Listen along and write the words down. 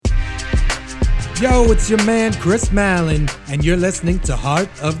Yo, it's your man Chris Mallon, and you're listening to Heart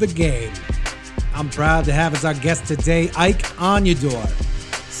of the Game. I'm proud to have as our guest today Ike Onyeador,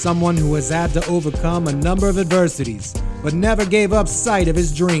 someone who has had to overcome a number of adversities, but never gave up sight of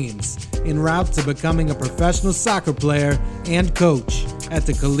his dreams en route to becoming a professional soccer player and coach at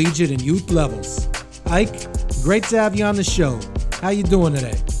the collegiate and youth levels. Ike, great to have you on the show. How you doing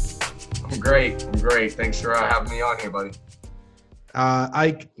today? I'm great. Thanks for having me on here, buddy.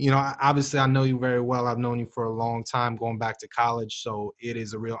 Ike, obviously I know you very well. I've known you for a long time, going back to college. So it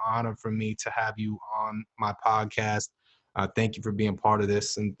is a real honor for me to have you on my podcast. Thank you for being part of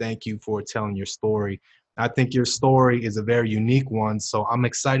this, and thank you for telling your story. I think your story is a very unique one, so I'm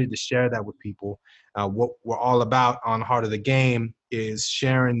excited to share that with people. What we're all about on Heart of the Game is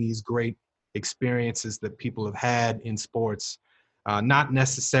sharing these great experiences that people have had in sports, not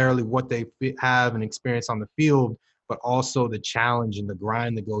necessarily what they have and experience on the field, but also the challenge and the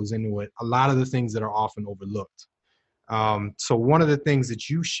grind that goes into it. A lot of the things that are often overlooked. So one of the things that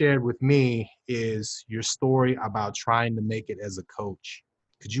you shared with me is your story about trying to make it as a coach.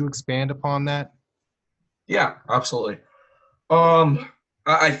 Could you expand upon that? Yeah, absolutely.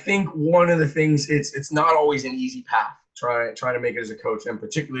 I think one of the things, it's not always an easy path try to make it as a coach, and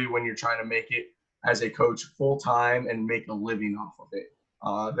particularly when you're trying to make it as a coach full time and make a living off of it.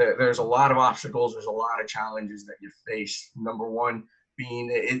 There's a lot of obstacles. There's a lot of challenges that you face. Number one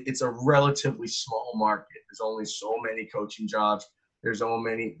being it's a relatively small market. There's only so many coaching jobs. There's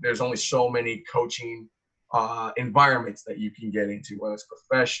only so many coaching environments that you can get into, whether it's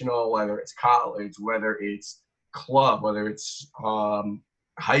professional, whether it's college, whether it's club, whether it's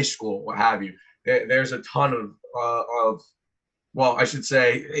high school, what have you. There's a ton of well, I should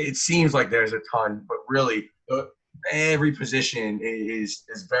say it seems like there's a ton, but really every position is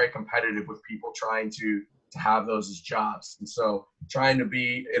very competitive with people trying to have those as jobs. And so trying to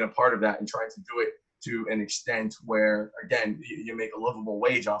be in a part of that and trying to do it to an extent where, again, you make a livable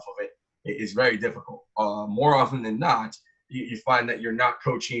wage off of it is very difficult. More often than not, you find that you're not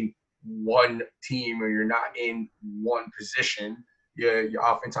coaching one team or you're not in one position. You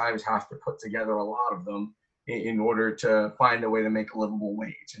oftentimes have to put together a lot of them in order to find a way to make a livable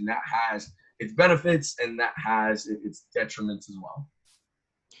wage. And that has its benefits and that has its detriments as well.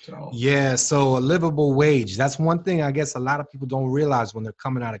 So a livable wage, that's one thing I guess a lot of people don't realize when they're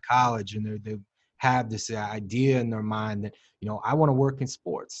coming out of college and they have this idea in their mind that, I want to work in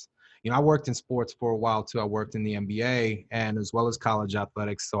sports. I worked in sports for a while too. I worked in the NBA and as well as college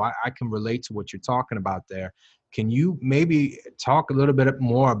athletics. So I can relate to what you're talking about there. Can you maybe talk a little bit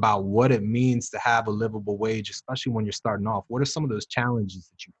more about what it means to have a livable wage, especially when you're starting off? What are some of those challenges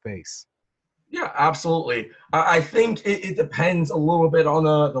that you face? Yeah, absolutely. I think it depends a little bit on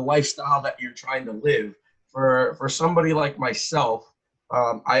the lifestyle that you're trying to live. For somebody like myself,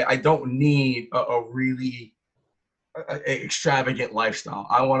 I don't need a really extravagant lifestyle.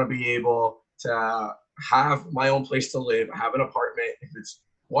 I want to be able to have my own place to live, have an apartment. If it's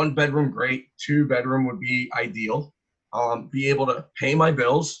 1 bedroom, great. 2 bedroom would be ideal. Be able to pay my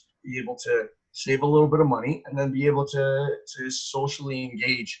bills, be able to save a little bit of money, and then be able to socially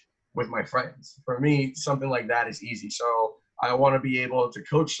engage with my friends. For me, something like that is easy. So I want to be able to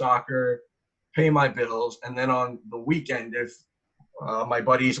coach soccer, pay my bills, and then on the weekend, if my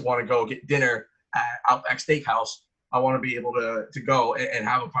buddies want to go get dinner at Outback Steakhouse, I want to be able to go and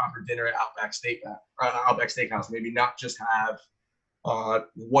have a proper dinner at Outback Steakhouse. Maybe not just have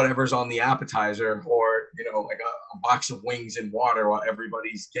whatever's on the appetizer or, like a box of wings and water while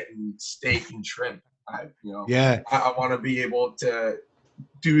everybody's getting steak and shrimp. I want to be able to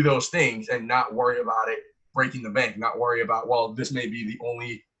do those things and not worry about it breaking the bank, not worry about, well, this may be the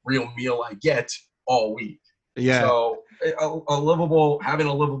only real meal I get all week. Yeah. So having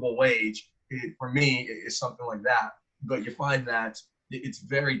a livable wage for me is something like that. But you find that it's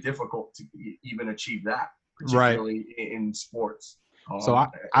very difficult to even achieve that, particularly in sports. So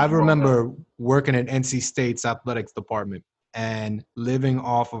I remember working at NC State's athletics department and living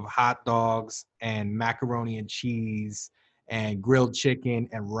off of hot dogs and macaroni and cheese and grilled chicken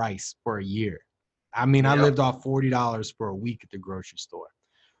and rice for a year. I mean, I lived off $40 for a week at the grocery store.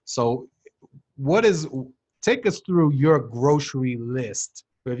 So take us through your grocery list.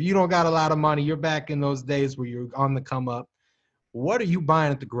 If you don't got a lot of money, you're back in those days where you're on the come up. What are you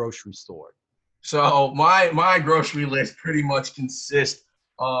buying at the grocery store? So my grocery list pretty much consists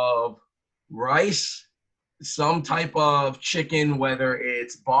of rice, some type of chicken, whether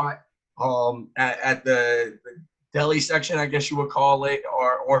it's bought at the deli section, I guess you would call it,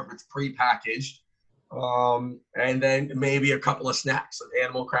 or if it's prepackaged. And then maybe a couple of snacks, like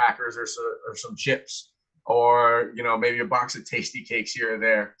animal crackers or some chips, or maybe a box of Tasty Cakes here or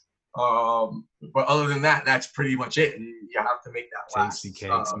there. But other than that, that's pretty much it. And you have to make that last Tasty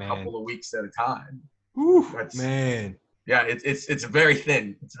cakes, a man. couple of weeks at a time. Whew, man. Yeah, it's very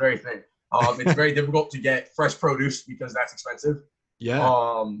thin. It's very thin. It's very difficult to get fresh produce because that's expensive.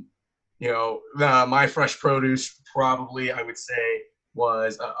 Yeah. My fresh produce probably, I would say,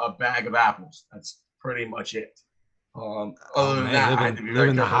 was a bag of apples. That's pretty much it. Other than that, I had to be very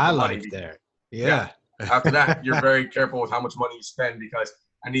living the careful high with the money. life there. Yeah. After that, you're very careful with how much money you spend because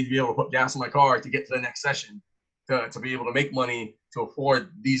I need to be able to put gas in my car to get to the next session to be able to make money to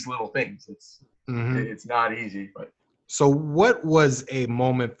afford these little things. It's not easy, but. So what was a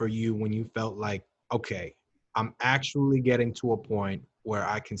moment for you when you felt like, okay, I'm actually getting to a point where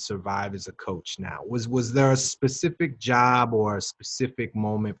I can survive as a coach now? Was there a specific job or a specific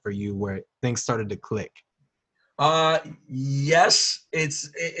moment for you where things started to click? Yes,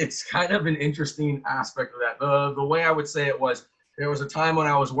 it's kind of an interesting aspect of that. The way I would say it was, there was a time when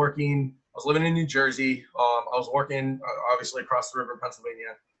I was living in New Jersey. I was working obviously across the river in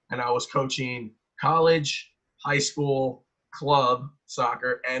Pennsylvania, and I was coaching college, high school, club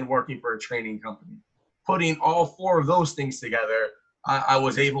soccer, and working for a training company. Putting all four of those things together, I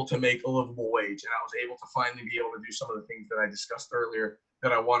was able to make a livable wage, and I was able to finally be able to do some of the things that I discussed earlier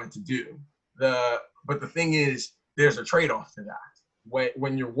that I wanted to do. But the thing is, there's a trade-off to that.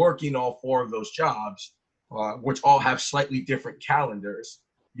 When you're working all four of those jobs, which all have slightly different calendars,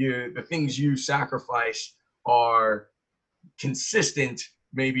 the things you sacrifice are consistent,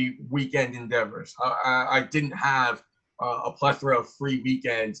 maybe weekend endeavors. I didn't have a plethora of free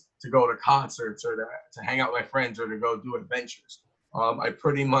weekends to go to concerts or to hang out with my friends or to go do adventures. I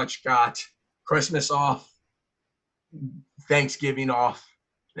pretty much got Christmas off, Thanksgiving off,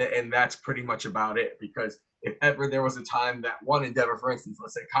 and that's pretty much about it. Because if ever there was a time that one endeavor, for instance,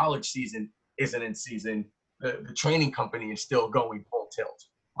 let's say college season isn't in season, the training company is still going full tilt.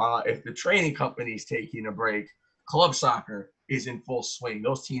 If the training company is taking a break, club soccer is in full swing.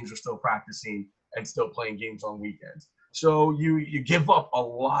 Those teams are still practicing and still playing games on weekends. So you give up a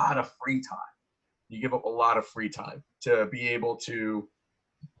lot of free time. You give up a lot of free time to be able to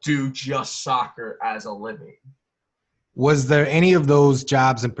do just soccer as a living. Was there any of those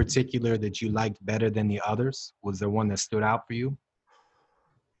jobs in particular that you liked better than the others? Was there one that stood out for you?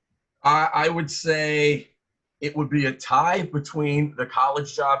 I would say it would be a tie between the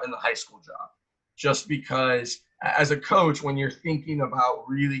college job and the high school job, just because as a coach, when you're thinking about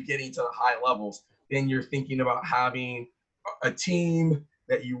really getting to the high levels, then you're thinking about having a team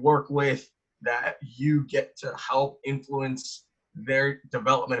that you work with, that you get to help influence their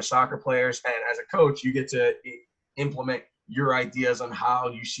development of soccer players. And as a coach, you get to implement your ideas on how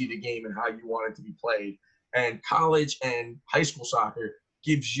you see the game and how you want it to be played. And college and high school soccer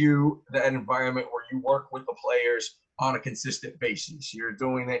gives you that environment where you work with the players on a consistent basis. You're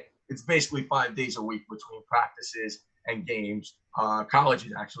doing it. It's basically 5 days a week between practices and games. College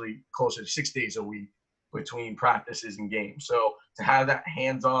is actually closer to 6 days a week between practices and games. So to have that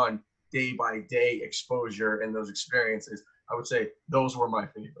hands-on day-by-day exposure and those experiences, I would say those were my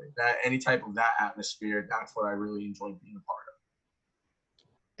favorite. That any type of that atmosphere, that's what I really enjoyed being a part of.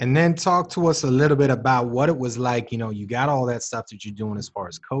 And then talk to us a little bit about what it was like. You got all that stuff that you're doing as far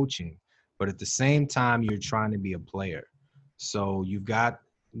as coaching, but at the same time, you're trying to be a player. So you've got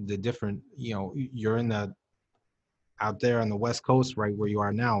the different, you're out there on the West Coast, right where you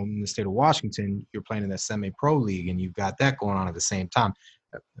are now in the state of Washington, you're playing in the semi-pro league, and you've got that going on at the same time.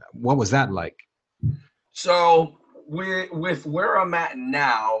 What was that like? So with where I'm at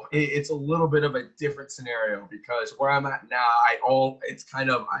now, it's a little bit of a different scenario, because where I'm at now, I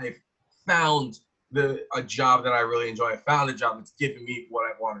found a job that I really enjoy. I found a job that's giving me what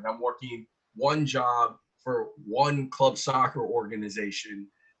I wanted. I'm working one job for one club soccer organization,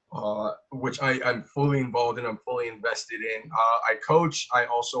 which I'm fully involved in. I'm fully invested in. I coach. I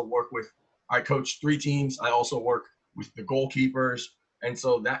coach 3 teams. I also work with the goalkeepers. And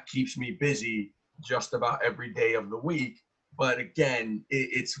so that keeps me busy just about every day of the week. But again,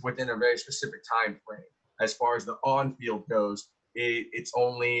 it's within a very specific time frame. As far as the on-field goes, it's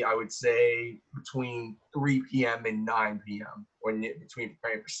only, I would say, between 3 p.m. and 9 p.m. between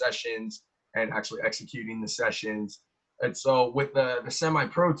preparing for sessions and actually executing the sessions. And so with the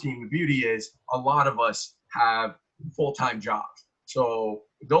semi-pro team, the beauty is a lot of us have full-time jobs. So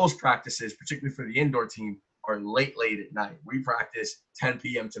those practices, particularly for the indoor team, are late at night. We practice 10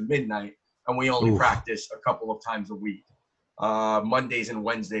 p.m. to midnight, and we only practice a couple of times a week. Mondays and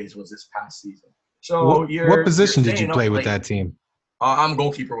Wednesdays was this past season. So what position did you play with that team? I'm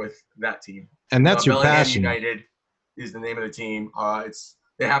goalkeeper with that team. And that's your passion. United is the name of the team.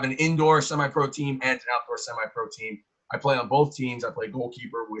 They have an indoor semi-pro team and an outdoor semi-pro team. I play on both teams. I play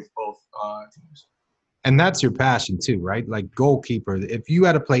goalkeeper with both teams. And that's your passion too, right? Like goalkeeper. If you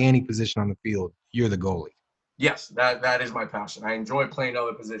had to play any position on the field, you're the goalie. Yes, that is my passion. I enjoy playing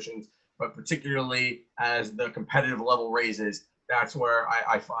other positions, but particularly as the competitive level raises, that's where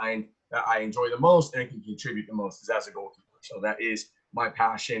I find that I enjoy the most and can contribute the most is as a goalkeeper. So that is my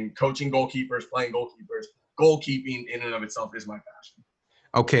passion. Coaching goalkeepers, playing goalkeepers, goalkeeping in and of itself is my passion.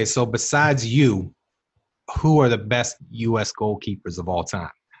 Okay, so besides you, who are the best U.S. goalkeepers of all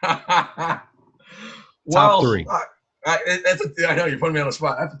time? Top three. I know you're putting me on the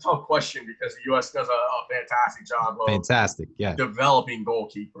spot. That's a tough question because the U.S. does a fantastic job of developing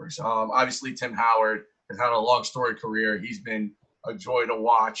goalkeepers. Obviously, Tim Howard has had a long storied career. He's been a joy to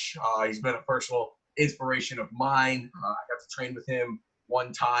watch. He's been a personal inspiration of mine. I got to train with him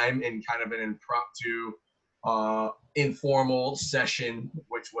one time in kind of an impromptu, informal session,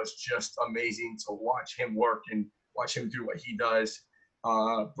 which was just amazing to watch him work and watch him do what he does.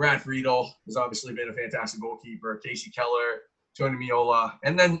 Brad Friedel has obviously been a fantastic goalkeeper. Casey Keller, Tony Miola,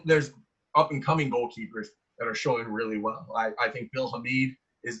 and then there's up-and-coming goalkeepers that are showing really well. I think Bill Hamid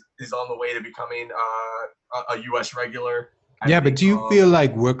is on the way to becoming a U.S. regular. But do you feel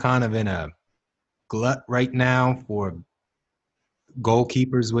like we're kind of in a glut right now for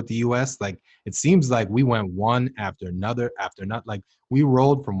goalkeepers with the U.S.? Like it seems like we went one after another. Like we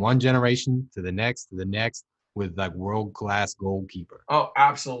rolled from one generation to the next with like world-class goalkeeper. Oh,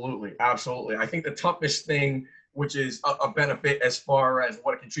 absolutely. Absolutely. I think the toughest thing, which is a benefit as far as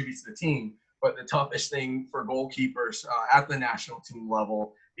what it contributes to the team, but the toughest thing for goalkeepers at the national team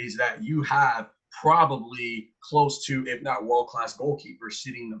level is that you have probably close to, if not world-class goalkeepers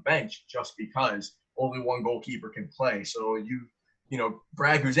sitting the bench just because only one goalkeeper can play. So you know,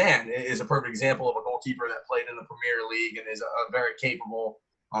 Brad Guzan is a perfect example of a goalkeeper that played in the Premier League and is a very capable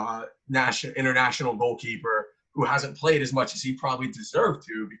international goalkeeper who hasn't played as much as he probably deserved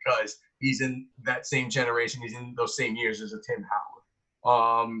to because he's in that same generation. He's in those same years as a Tim Howard.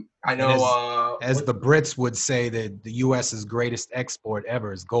 I know as the Brits would say that the U.S.'s greatest export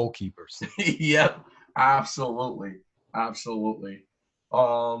ever is goalkeepers. Yep, absolutely.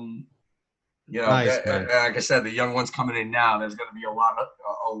 You know, nice, like I said, the young ones coming in now, there's going to be a lot of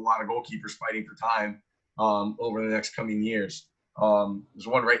goalkeepers fighting for time over the next coming years. There's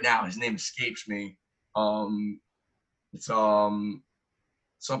one right now. His name escapes me. It's something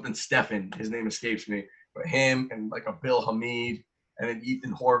Stefan. His name escapes me. But him and like a Bill Hamid and then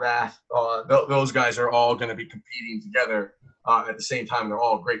Ethan Horvath, those guys are all going to be competing together at the same time. They're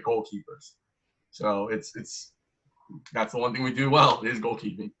all great goalkeepers. So that's the one thing we do well is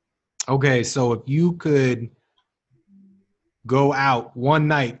goalkeeping. Okay, so if you could go out one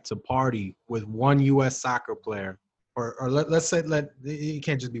night to party with one U.S. soccer player, or let's say it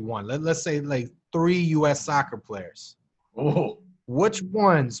can't just be one. Let's say like 3 U.S. soccer players. Oh, which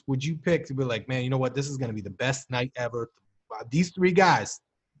ones would you pick to be like, man, you know what? This is going to be the best night ever. These 3 guys,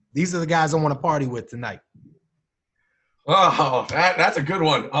 these are the guys I want to party with tonight. Oh, that's a good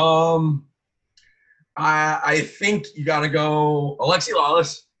one. I think you got to go Alexi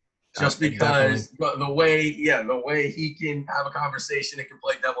Lalas, just because the way he can have a conversation and can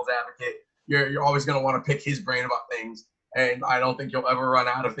play devil's advocate. You're always going to want to pick his brain about things, and I don't think you'll ever run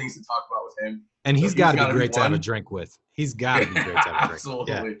out of things to talk about with him. And he's got to be great to have a drink with. He's got to be great to have a drink.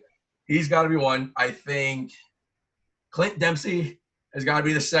 Absolutely. Yeah. He's got to be one. I think Clint Dempsey has got to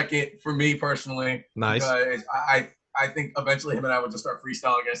be the second for me personally. Nice. Because I think eventually him and I would just start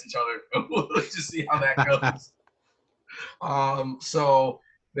freestyling against each other. We'll just see how that goes. So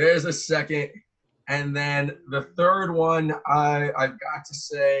there's a second. And then the third one I've got to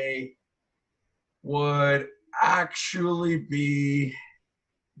say would actually be,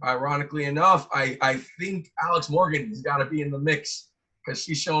 ironically enough, I think Alex Morgan has got to be in the mix because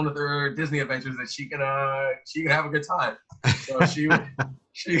she's shown with her Disney adventures that she can have a good time. So she would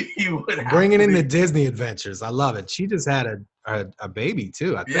bringing in the Disney adventures. I love it. She just had a baby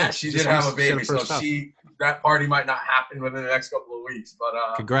too. I think. Yeah, she did have a baby. So that party might not happen within the next couple of weeks. But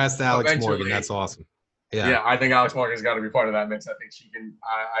congrats to Alex Morgan. That's awesome. Yeah, I think Alex Morgan's got to be part of that mix. I think she can.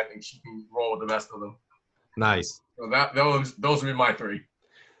 I think she can roll with the best of them. Nice. So those would be my 3.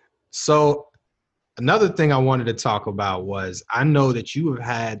 So another thing I wanted to talk about was I know that you have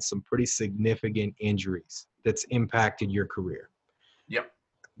had some pretty significant injuries that's impacted your career. Yep.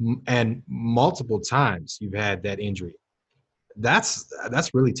 And multiple times you've had that injury. That's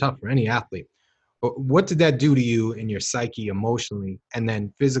really tough for any athlete. But what did that do to you in your psyche emotionally and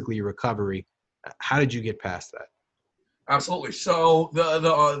then physically recovery? How did you get past that? Absolutely. So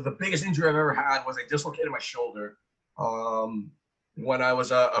the biggest injury I've ever had was I dislocated my shoulder when I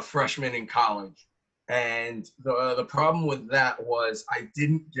was a freshman in college. And the problem with that was I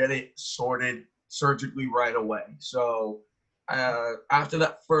didn't get it sorted surgically right away. So after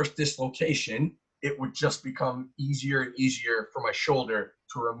that first dislocation, it would just become easier and easier for my shoulder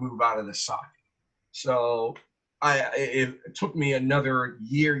to remove out of the socket. So it took me another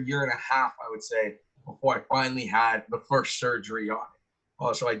year and a half, I would say, before I finally had the first surgery on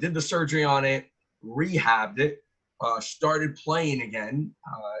it. So I did the surgery on it, rehabbed it, started playing again.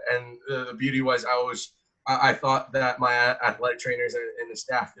 And the beauty was I thought that my athletic trainers and the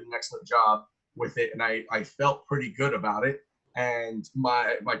staff did an excellent job with it, and I felt pretty good about it. And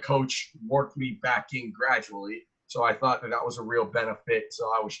my coach worked me back in gradually. So I thought that was a real benefit.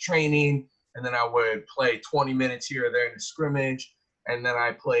 So I was training, and then I would play 20 minutes here or there in the scrimmage. And then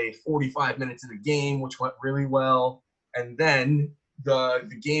I played 45 minutes in the game, which went really well. And then the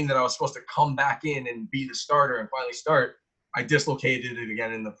game that I was supposed to come back in and be the starter and finally start, I dislocated it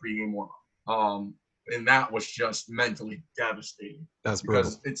again in the pregame warm-up. And that was just mentally devastating. That's brutal.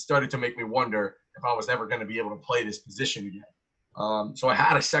 Because it started to make me wonder if I was ever going to be able to play this position again. So I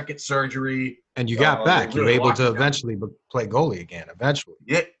had a second surgery. And you got back. You were able to eventually play goalie again, eventually.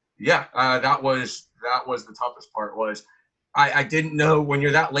 Yeah. That was the toughest part was I didn't know when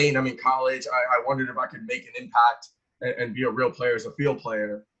you're that late. I'm in college. I wondered if I could make an impact and be a real player as a field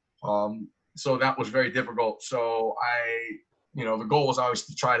player. So that was very difficult. So the goal was always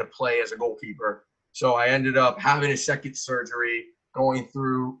to try to play as a goalkeeper. So I ended up having a second surgery, going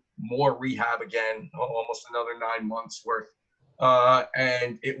through more rehab again, almost another 9 months worth.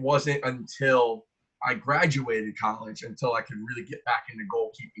 And it wasn't until I graduated college until I could really get back into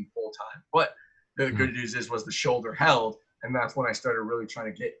goalkeeping full time. But the good news was the shoulder held. And that's when I started really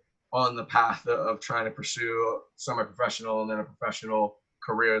trying to get on the path of trying to pursue semi-professional and then a professional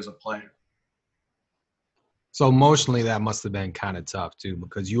career as a player. So emotionally, that must have been kind of tough too,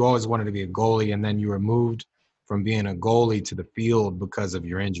 because you always wanted to be a goalie, and then you were moved from being a goalie to the field because of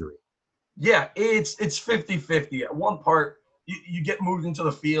your injury. Yeah, it's 50-50. At one part, you get moved into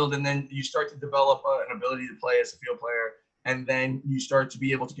the field, and then you start to develop an ability to play as a field player, and then you start to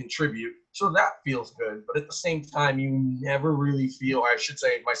be able to contribute. So that feels good. But at the same time, you never really feel, I should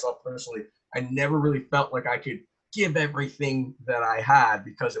say myself personally, I never really felt like I could give everything that I had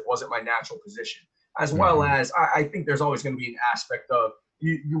because it wasn't my natural position. As well as I think there's always going to be an aspect of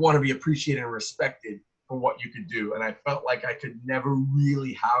you want to be appreciated and respected for what you could do. And I felt like I could never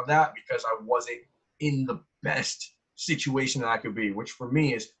really have that because I wasn't in the best situation that I could be, which for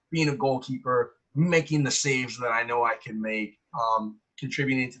me is being a goalkeeper, making the saves that I know I can make,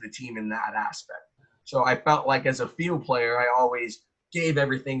 contributing to the team in that aspect. So I felt like as a field player, I always gave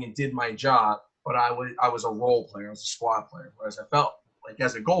everything and did my job, but I was a role player, I was a squad player. Whereas I felt like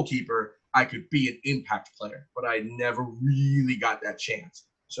as a goalkeeper, I could be an impact player, but I never really got that chance.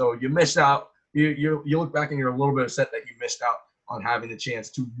 So you miss out. You look back and you're a little bit upset that you missed out on having the chance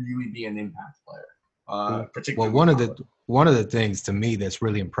to really be an impact player. Particularly, well, one of the things to me that's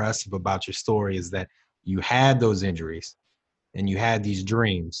really impressive about your story is that you had those injuries and you had these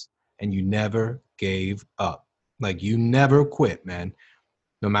dreams and you never gave up. Like you never quit, man.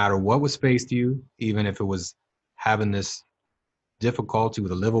 No matter what was faced you, even if it was having this difficulty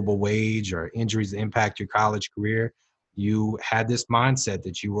with a livable wage or injuries that impact your college career, you had this mindset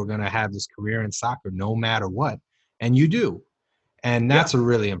that you were going to have this career in soccer no matter what. And you do. And that's a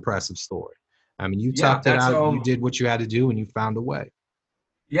really impressive story. I mean, you toughed it out, you did what you had to do, and you found a way.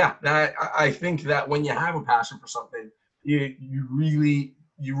 Yeah, I think that when you have a passion for something, you really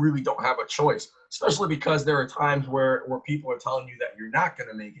don't have a choice, especially because there are times where people are telling you that you're not going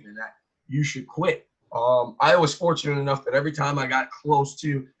to make it and that you should quit. I was fortunate enough that every time I got close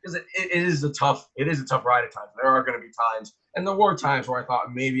to, because it is a tough ride at times. There are going to be times, and there were times where I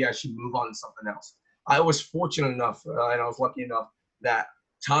thought maybe I should move on to something else. I was fortunate enough, and I was lucky enough that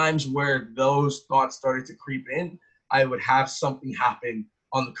times where those thoughts started to creep in, I would have something happen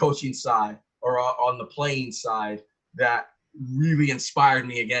on the coaching side or on the playing side that really inspired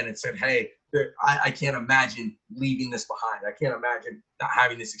me again and said, hey, I can't imagine leaving this behind. I can't imagine not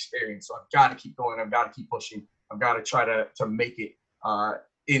having this experience. So I've got to keep going. I've got to keep pushing. I've got to try to make it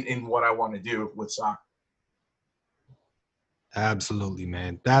in what I want to do with soccer. Absolutely,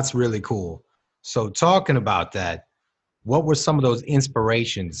 man. That's really cool. So talking about that, what were some of those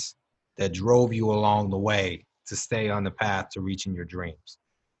inspirations that drove you along the way to stay on the path to reaching your dreams?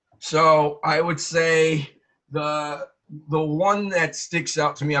 So I would say the one that sticks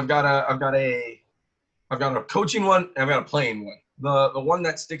out to me, I've got a coaching one, and I've got a playing one. The one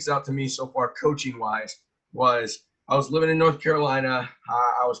that sticks out to me so far, coaching wise, was I was living in North Carolina.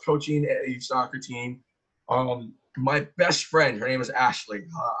 I was coaching a youth soccer team. my best friend, her name is Ashley.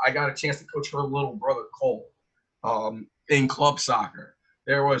 I got a chance to coach her little brother Cole in club soccer.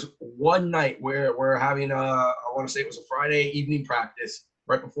 There was one night where we're having I want to say it was a Friday evening practice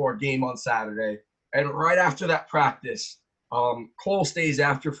right before a game on Saturday. And right after that practice, Cole stays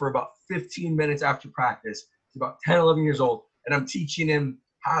after for about 15 minutes after practice. He's about 10, 11 years old. And I'm teaching him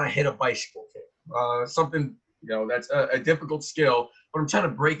how to hit a bicycle kick. Something, that's a difficult skill, but I'm trying to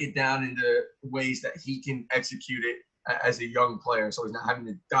break it down into ways that he can execute it as a young player. So he's not having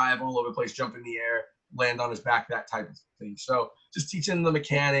to dive all over the place, jump in the air, land on his back, that type of thing. So just teaching the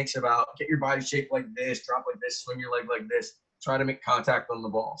mechanics about get your body shaped like this, drop like this, swing your leg like this, try to make contact on the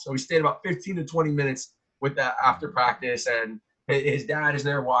ball. So we stayed about 15 to 20 minutes with that after practice, and his dad is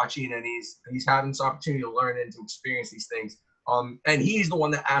there watching, and he's having this opportunity to learn and to experience these things. And he's the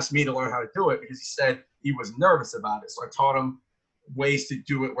one that asked me to learn how to do it because he said he was nervous about it. So I taught him ways to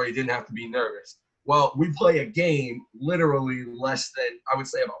do it where he didn't have to be nervous. Well, we play a game literally less than, I would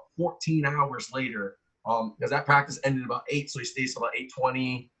say, about 14 hours later, because that practice ended about 8, so he stays till about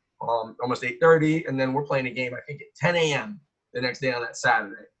 8:20, almost 8:30, and then we're playing a game, I think, at 10 a.m. the next day on that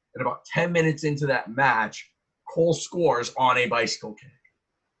Saturday. And about 10 minutes into that match, Cole scores on a bicycle kick.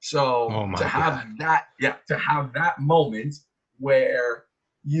 So to have that moment where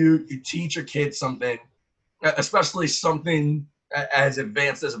you teach a kid something, especially something as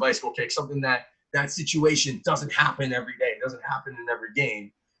advanced as a bicycle kick, something that situation doesn't happen every day, doesn't happen in every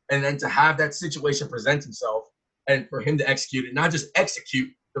game. And then to have that situation present himself and for him to execute it, not just execute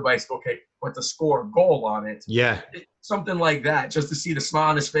the bicycle kick, but to score a goal on it. Yeah. Something like that, just to see the smile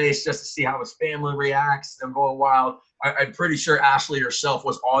on his face, just to see how his family reacts, them going wild. I'm pretty sure Ashley herself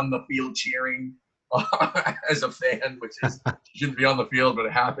was on the field cheering as a fan, which is she shouldn't be on the field, but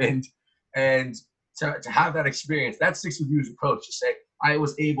it happened. And to have that experience, that sticks with you as a coach, to say, I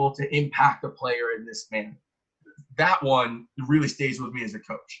was able to impact a player in this manner. That one really stays with me as a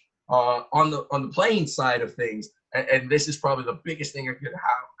coach. On the playing side of things, and this is probably the biggest thing that could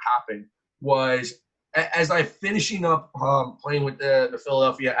happen, was as I'm finishing up playing with the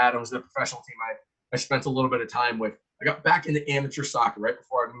Philadelphia Atoms, the professional team I spent a little bit of time with. I got back into amateur soccer right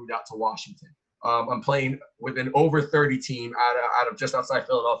before I moved out to Washington. I'm playing with an over 30 team out of just outside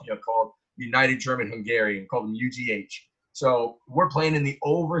Philadelphia called United German Hungarian, called them UGH. So we're playing in the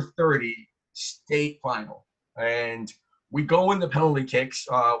over 30 state final. And we go into penalty kicks.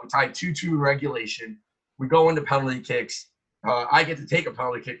 We tied 2-2 in regulation. We go into penalty kicks. I get to take a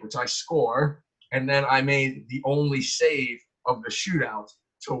penalty kick, which I score. And then I made the only save of the shootout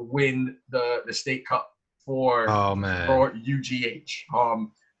to win the state cup for UGH.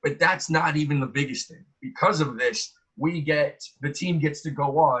 But that's not even the biggest thing. Because of this, the team gets to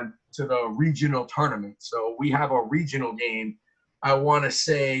go on to the regional tournament. So we have a regional game, I want to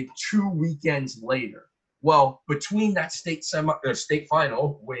say 2 weekends later. Well, between that state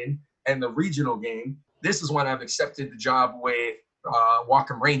final win and the regional game, this is when I've accepted the job with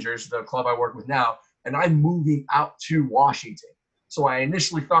Whatcom Rangers, the club I work with now, and I'm moving out to Washington. So I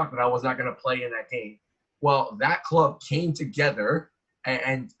initially thought that I was not going to play in that game. Well, that club came together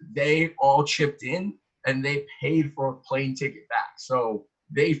and they all chipped in and they paid for a plane ticket back. So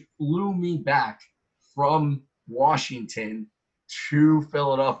they flew me back from Washington to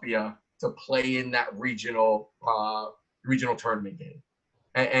Philadelphia to play in that regional tournament game.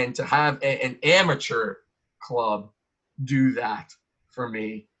 And to have an amateur club do that for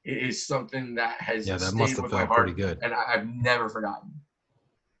me is something that has that must have felt pretty good, and I've never forgotten.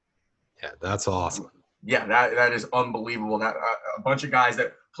 Yeah, that's awesome. Yeah, that is unbelievable. That a bunch of guys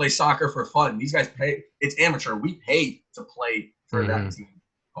that play soccer for fun. These guys pay. It's amateur. We pay to play for that team.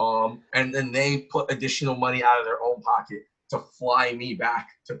 And then they put additional money out of their own pocket to fly me back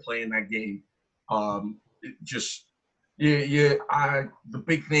to play in that game. The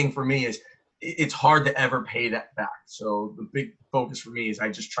big thing for me is it's hard to ever pay that back. So the big focus for me is I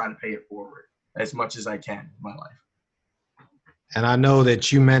just try to pay it forward as much as I can in my life. And I know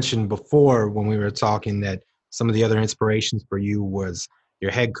that you mentioned before when we were talking that some of the other inspirations for you was your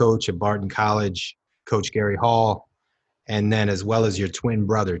head coach at Barton College, Coach Gary Hall, and then as well as your twin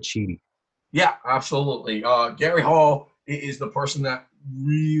brother, Chidi. Yeah, absolutely. Gary Hall is the person that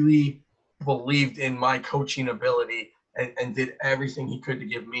really believed in my coaching ability and did everything he could to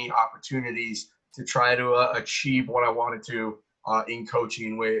give me opportunities to try to achieve what I wanted to in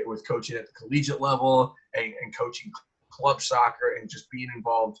coaching, with coaching at the collegiate level and coaching club soccer and just being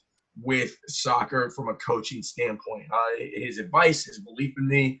involved with soccer from a coaching standpoint. His advice, his belief in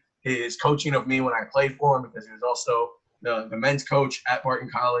me, his coaching of me when I played for him, because he was also the men's coach at Barton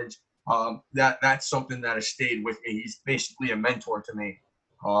College. That's something that has stayed with me. He's basically a mentor to me.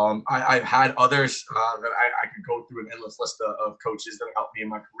 I've had others that I could go through an endless list of coaches that have helped me in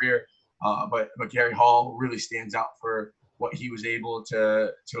my career. But Gary Hall really stands out for what he was able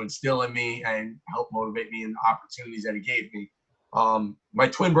to instill in me and help motivate me in the opportunities that he gave me. My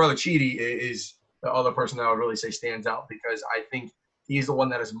twin brother Chidi is the other person that I would really say stands out, because I think he's the one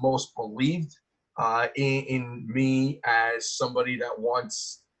that has most believed in me as somebody that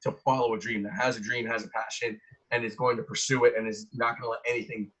wants to follow a dream, that has a dream, has a passion, and is going to pursue it and is not going to let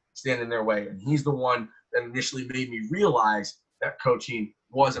anything stand in their way. And he's the one that initially made me realize that coaching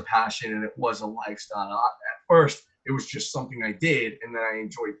was a passion and it was a lifestyle. At first, it was just something I did and that I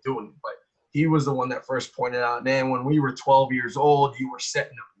enjoyed doing. But he was the one that first pointed out, man, when we were 12 years old, you were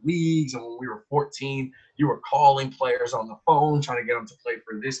setting up leagues. And when we were 14, you were calling players on the phone, trying to get them to play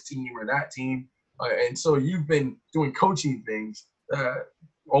for this team or that team. And so you've been doing coaching things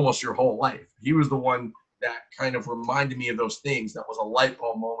almost your whole life. He was the one that kind of reminded me of those things. That was a light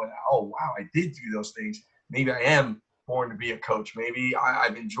bulb moment. Oh, wow, I did do those things. Maybe I am born to be a coach. Maybe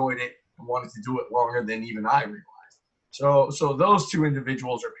I've enjoyed it and wanted to do it longer than even I realized. So those two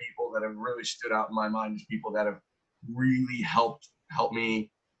individuals are people that have really stood out in my mind as people that have really helped me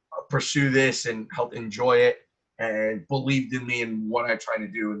pursue this and helped enjoy it and believed in me and what I'm trying to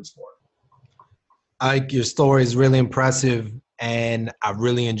do in the sport. Ike, your story is really impressive, and I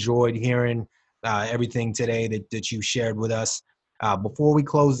really enjoyed hearing everything today that you shared with us. Before we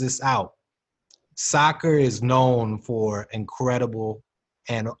close this out, soccer is known for incredible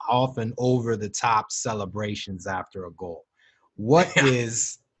and often over-the-top celebrations after a goal. What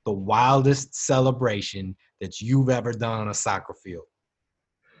is the wildest celebration that you've ever done on a soccer field?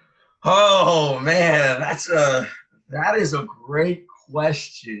 Oh, man, that is a great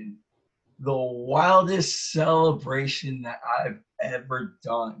question. The wildest celebration that I've ever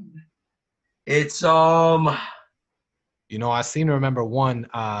done. It's I seem to remember one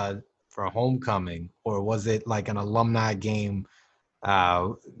for homecoming, or was it like an alumni game?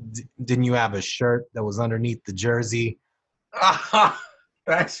 Didn't you have a shirt that was underneath the jersey?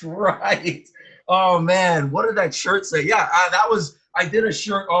 That's right. Oh man, what did that shirt say? Yeah, I did a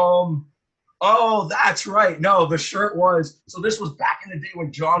shirt. Oh, that's right. No, the shirt was, so this was back in the day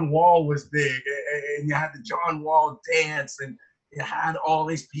when John Wall was big, and you had the John Wall dance, and you had all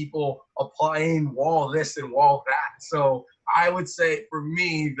these people applying Wall this and Wall that. So I would say for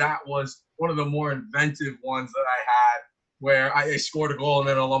me, that was one of the more inventive ones that I had, where I scored a goal in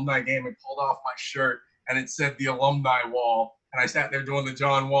an alumni game and pulled off my shirt, and it said the alumni Wall. And I sat there doing the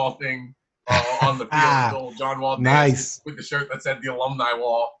John Wall thing on the field, the old John Wall dance, nice, with the shirt that said the alumni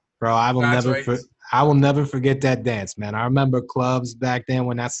Wall. Bro, I will never forget that dance, man. I remember clubs back then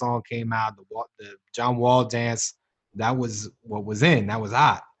when that song came out, the John Wall dance. That was what was in. That was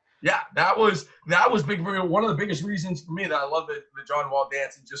hot. Yeah, that was big. One of the biggest reasons for me that I love the John Wall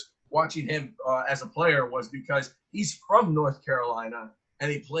dance and just watching him as a player was because he's from North Carolina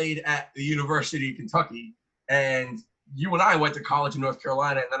and he played at the University of Kentucky. And you and I went to college in North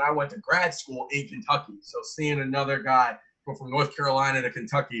Carolina, and then I went to grad school in Kentucky. So seeing another guy go from North Carolina to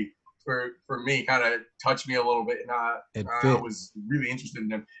Kentucky for me kind of touched me a little bit, and I was really interested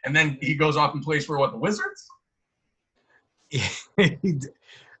in him. And then he goes off and plays for the Wizards?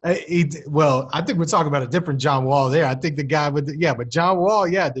 Well, I think we're talking about a different John Wall there. I think the guy but John Wall,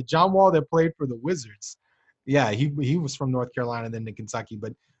 the John Wall that played for the Wizards. Yeah, he was from North Carolina, then to Kentucky.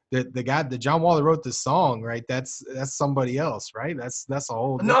 But the John Wall that wrote the song, right? That's somebody else, right? That's a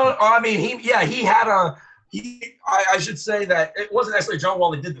whole different. No, I mean I should say that it wasn't necessarily John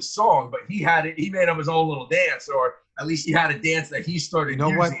Wall that did the song, but he made up his own little dance, or at least he had a dance that he started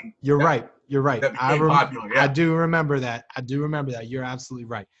using. What? You're right. That became popular. Yeah. I do remember that. You're absolutely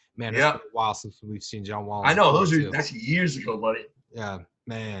right. Man, it's been a while since we've seen John Wall. I know, that's years ago, buddy. Yeah,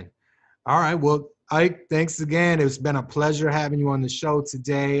 man. All right, well, Ike, thanks again. It's been a pleasure having you on the show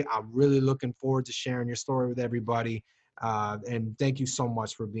today. I'm really looking forward to sharing your story with everybody. And thank you so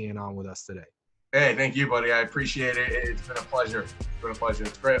much for being on with us today. Hey, thank you, buddy. I appreciate it. It's been a pleasure.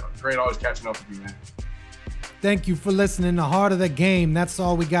 It's great always catching up with you, man. Thank you for listening to Heart of the Game. That's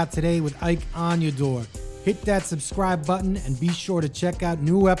all we got today with Ike Onyedor. Hit that subscribe button and be sure to check out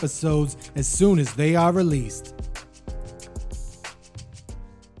new episodes as soon as they are released.